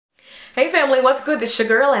Hey family, what's good? This is your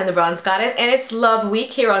girl and the Bronze Goddess, and it's Love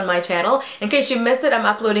Week here on my channel. In case you missed it, I'm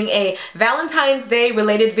uploading a Valentine's Day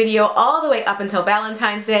related video all the way up until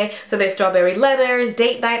Valentine's Day. So there's strawberry letters,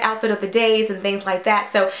 date night outfit of the days, and things like that.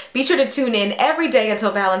 So be sure to tune in every day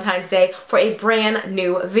until Valentine's Day for a brand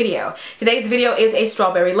new video. Today's video is a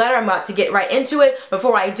strawberry letter. I'm about to get right into it.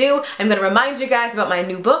 Before I do, I'm going to remind you guys about my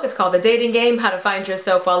new book. It's called The Dating Game: How to Find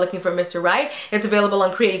Yourself While Looking for Mr. Right. It's available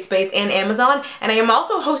on Creative Space and Amazon, and I am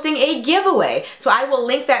also hosting a giveaway. So I will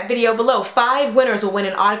link that video below. 5 winners will win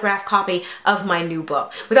an autographed copy of my new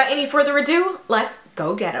book. Without any further ado, let's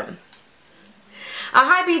go get them.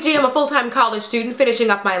 Hi BG, I'm a full-time college student finishing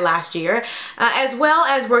up my last year, as well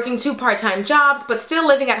as working 2 part-time jobs, but still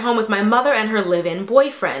living at home with my mother and her live-in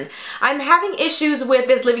boyfriend. I'm having issues with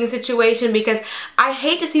this living situation because I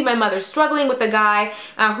hate to see my mother struggling with a guy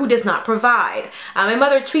who does not provide. My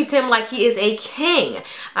mother treats him like he is a king.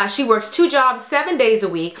 She works 2 jobs 7 days a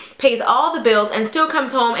week, pays all the bills, and still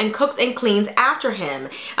comes home and cooks and cleans after him.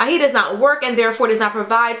 He does not work and therefore does not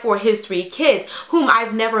provide for his 3 kids, whom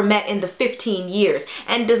I've never met in the 15 years.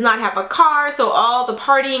 And does not have a car, so all the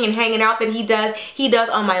partying and hanging out that he does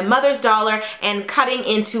on my mother's dollar and cutting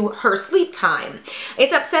into her sleep time.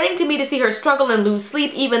 It's upsetting to me to see her struggle and lose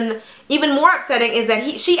sleep. Even more upsetting is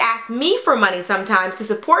that she asks me for money sometimes to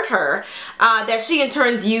support her, that she in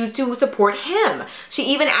turns used to support him. She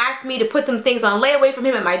even asked me to put some things on layaway from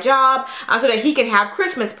him at my job so that he can have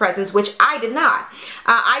Christmas presents, which I did not.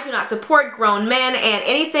 I do not support grown men, and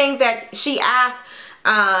anything that she asks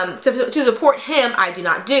to support him, I do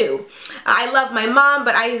not do. I love my mom,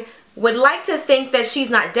 but I would like to think that she's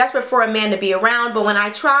not desperate for a man to be around, but when I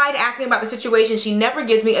tried asking about the situation, she never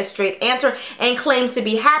gives me a straight answer and claims to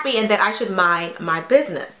be happy and that I should mind my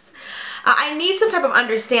business. I need some type of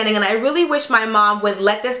understanding, and I really wish my mom would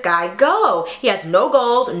let this guy go. He has no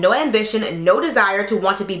goals, no ambition, and no desire to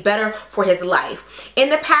want to be better for his life.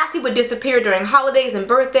 In the past, he would disappear during holidays and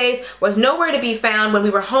birthdays, was nowhere to be found when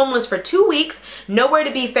we were homeless for 2 weeks, nowhere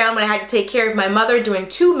to be found when I had to take care of my mother during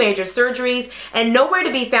 2 major surgeries, and nowhere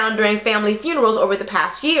to be found during family funerals over the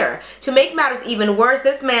past year. To make matters even worse,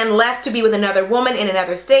 this man left to be with another woman in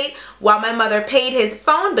another state while my mother paid his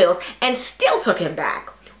phone bills and still took him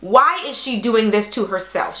back. Why is she doing this to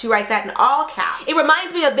herself? She writes that in all caps. It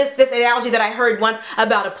reminds me of this analogy that I heard once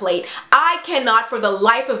about a plate. I cannot, for the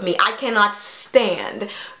life of me, I cannot stand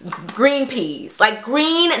green peas. Like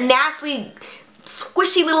green, nasty,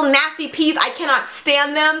 squishy little nasty peas. I cannot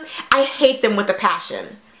stand them. I hate them with a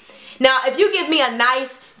passion. Now, if you give me a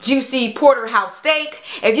nice, juicy porterhouse steak,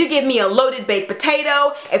 if you give me a loaded baked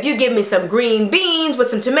potato, if you give me some green beans with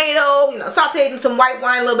some tomato, sauteed in some white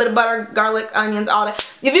wine, a little bit of butter, garlic, onions, all that.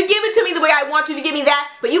 If you give it to me the way I want to, if you give me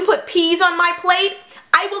that, but you put peas on my plate,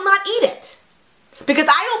 I will not eat it. Because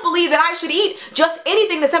I don't believe that I should eat just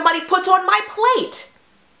anything that somebody puts on my plate.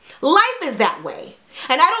 Life is that way.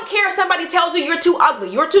 And I don't care if somebody tells you you're too ugly,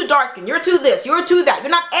 you're too dark-skinned, you're too this, you're too that, you're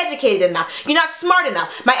not educated enough, you're not smart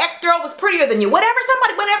enough, my ex-girl was prettier than you, what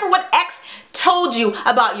ex told you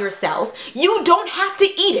about yourself, you don't have to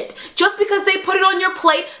eat it. Just because they put it on your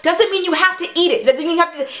plate doesn't mean you have to eat it, doesn't mean you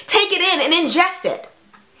have to take it in and ingest it.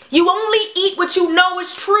 You only eat what you know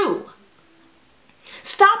is true.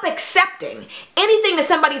 Stop accepting anything that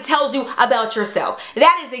somebody tells you about yourself.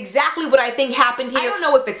 That is exactly what I think happened here. I don't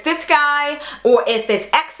know if it's this guy or if it's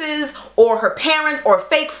exes or her parents or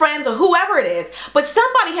fake friends or whoever it is, but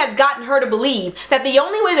somebody has gotten her to believe that the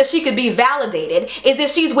only way that she could be validated is if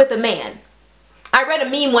she's with a man. I read a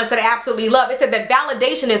meme once that I absolutely love. It said that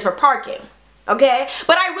validation is for parking, okay?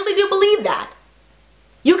 But I really do believe that.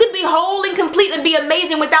 You can be whole and complete and be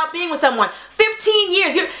amazing without being with someone. 15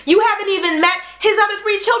 years, you haven't even met his other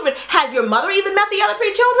 3 children. Has your mother even met the other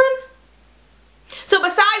 3 children? So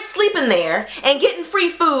besides sleeping there and getting free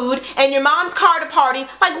food and your mom's car to party,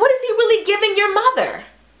 like what is he really giving your mother?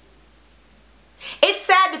 It's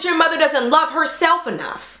sad that your mother doesn't love herself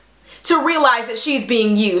enough to realize that she's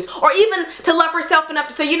being used, or even to love herself enough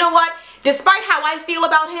to say, you know what? Despite how I feel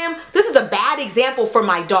about him, this is a bad example for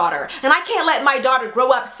my daughter. And I can't let my daughter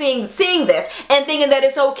grow up seeing this and thinking that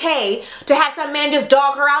it's okay to have some man just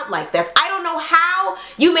dog her out like this. I don't know how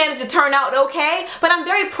you managed to turn out okay, but I'm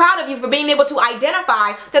very proud of you for being able to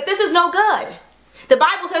identify that this is no good. The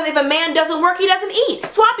Bible says if a man doesn't work, he doesn't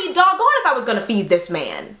eat. So I'd be doggone if I was going to feed this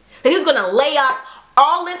man. That he was going to lay up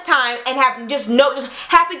all this time and have just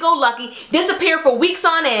happy-go-lucky, disappear for weeks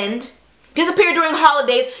on end. Disappeared during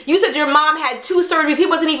holidays. You said your mom had 2 surgeries. He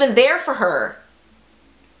wasn't even there for her.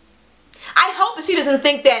 I hope that she doesn't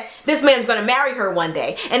think that this man's going to marry her one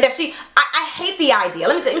day. And that I hate the idea.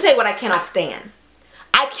 Let me tell you what I cannot stand.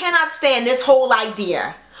 I cannot stand this whole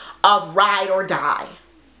idea of ride or die.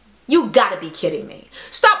 You gotta be kidding me.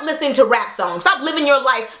 Stop listening to rap songs. Stop living your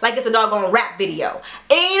life like it's a doggone rap video.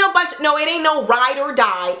 It ain't no ride or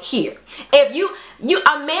die here. If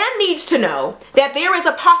a man needs to know that there is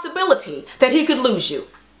a possibility that he could lose you.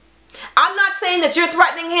 I'm not saying that you're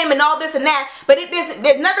threatening him and all this and that, but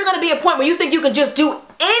there's never going to be a point where you think you can just do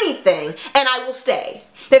anything and I will stay.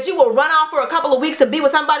 That you will run off for a couple of weeks and be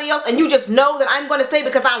with somebody else and you just know that I'm going to stay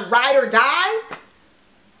because I'm ride or die?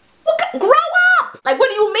 Grow up! Like, what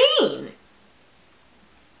do you mean?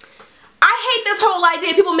 I hate this whole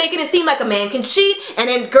idea of people making it seem like a man can cheat and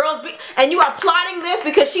then and you are plotting this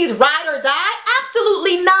because she's ride or die?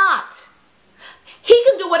 Absolutely not. He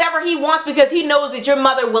can do whatever he wants because he knows that your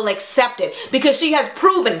mother will accept it, because she has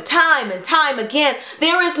proven time and time again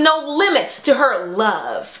there is no limit to her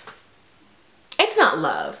love. It's not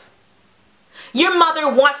love. Your mother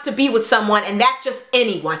wants to be with someone and that's just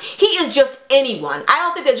anyone. He is just anyone. I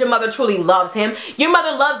don't think that your mother truly loves him. Your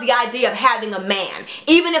mother loves the idea of having a man.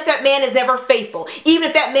 Even if that man is never faithful. Even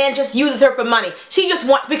if that man just uses her for money. She just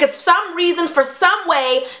wants, because for some reason, for some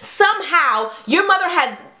way, somehow, your mother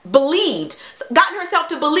has gotten herself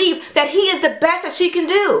to believe that he is the best that she can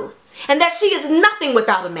do. And that she is nothing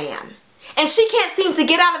without a man. And she can't seem to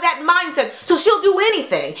get out of that mindset, so she'll do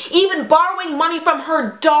anything, even borrowing money from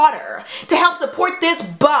her daughter to help support this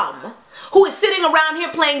bum who is sitting around here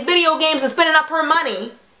playing video games and spending up her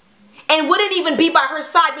money and wouldn't even be by her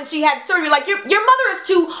side when she had surgery. Like, your mother is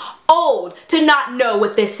too old to not know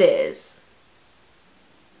what this is.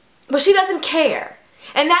 But she doesn't care,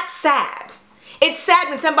 and that's sad. It's sad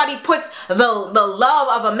when somebody puts the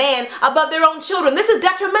love of a man above their own children. This is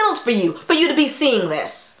detrimental for you to be seeing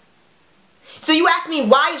this. So you ask me,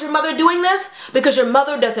 why is your mother doing this? Because your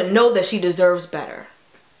mother doesn't know that she deserves better.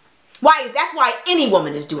 That's why any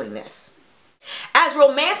woman is doing this. As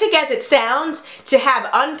romantic as it sounds to have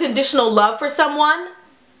unconditional love for someone,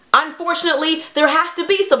 unfortunately, there has to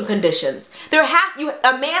be some conditions.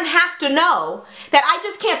 A man has to know that I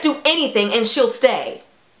just can't do anything and she'll stay.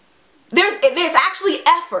 There's actually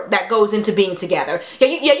effort that goes into being together.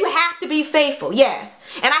 Yeah, you have to be faithful, yes.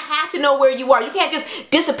 And I have to know where you are. You can't just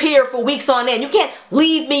disappear for weeks on end. You can't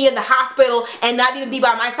leave me in the hospital and not even be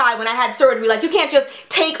by my side when I had surgery. Like, you can't just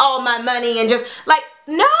take all my money and just, like,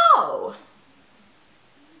 no.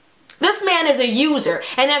 This man is a user,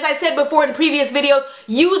 and as I said before in previous videos,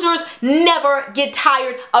 users never get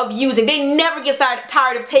tired of using. They never get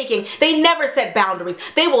tired of taking. They never set boundaries.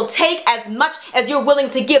 They will take as much as you're willing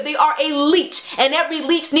to give. They are a leech, and every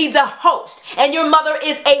leech needs a host, and your mother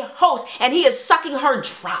is a host, and he is sucking her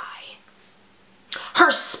dry. Her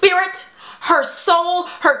spirit, her soul,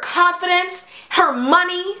 her confidence, her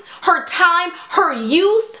money, her time, her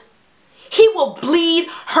youth, he will bleed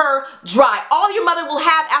her dry. All your mother will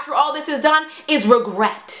have after all this is done is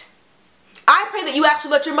regret. I pray that you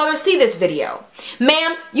actually let your mother see this video.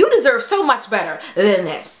 Ma'am, you deserve so much better than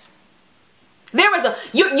this.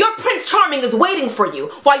 Your Prince Charming is waiting for you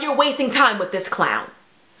while you're wasting time with this clown.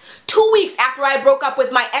 2 weeks after I broke up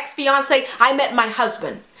with my ex-fiance, I met my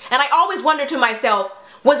husband. And I always wondered to myself,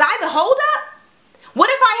 was I the holdup? What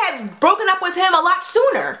if I had broken up with him a lot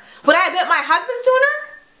sooner? Would I have met my husband sooner?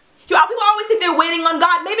 People always think they're waiting on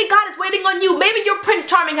God. Maybe God is waiting on you. Maybe your Prince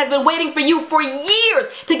Charming has been waiting for you for years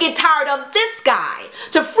to get tired of this guy,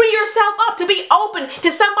 to free yourself up, to be open to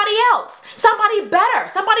somebody else, somebody better,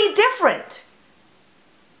 somebody different.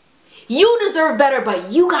 You deserve better, but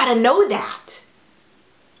you gotta know that.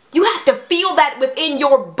 You have to feel that within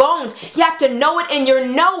your bones. You have to know it in your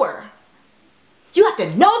knower. You have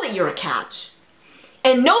to know that you're a catch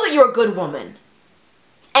and know that you're a good woman.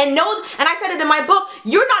 And I said it in my book,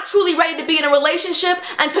 you're not truly ready to be in a relationship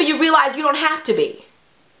until you realize you don't have to be.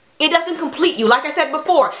 It doesn't complete you. Like I said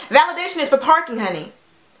before, validation is for parking, honey.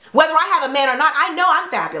 Whether I have a man or not, I know I'm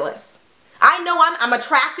fabulous. I know I'm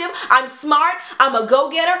attractive, I'm smart, I'm a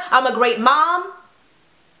go-getter, I'm a great mom,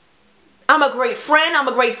 I'm a great friend, I'm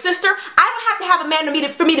a great sister. I don't have to have a man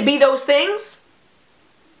for me to be those things.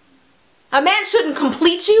 A man shouldn't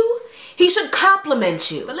complete you. He should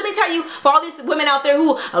compliment you. But let me tell you, for all these women out there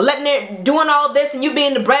who are doing all this and you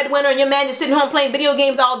being the breadwinner and your man just sitting home playing video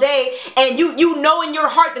games all day and you know in your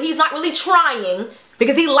heart that he's not really trying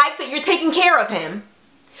because he likes that you're taking care of him.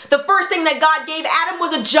 The first thing that God gave Adam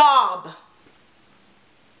was a job.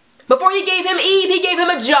 Before he gave him Eve, he gave him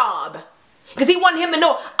a job. Because he wanted him to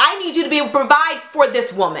know, I need you to be able to provide for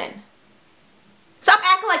this woman. Stop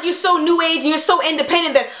acting like you're so new age and you're so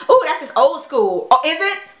independent that, oh, that's just old school. Oh, is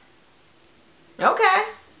it? Okay.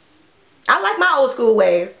 I like my old school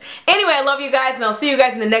ways. Anyway, I love you guys, and I'll see you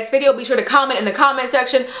guys in the next video. Be sure to comment in the comment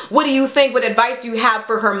section. What do you think? What advice do you have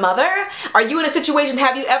for her mother? Are you in a situation,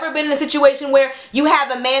 have you ever been in a situation where you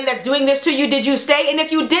have a man that's doing this to you? Did you stay? And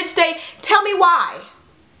if you did stay, tell me why.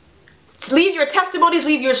 Leave your testimonies,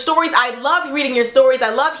 leave your stories. I love reading your stories.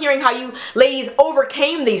 I love hearing how you ladies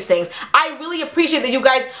overcame these things. I really appreciate that you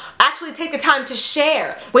guys actually take the time to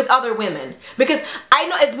share with other women. Because I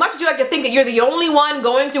know as much as you like to think that you're the only one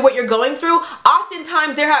going through what you're going through,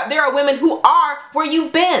 oftentimes there are women who are where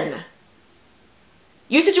you've been.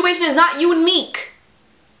 Your situation is not unique.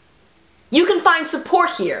 You can find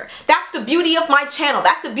support here. That's the beauty of my channel.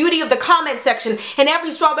 That's the beauty of the comment section in every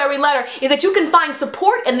Strawberry Letter, is that you can find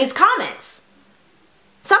support in these comments.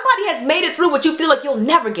 Somebody has made it through what you feel like you'll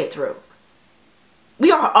never get through. We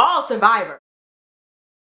are all survivors.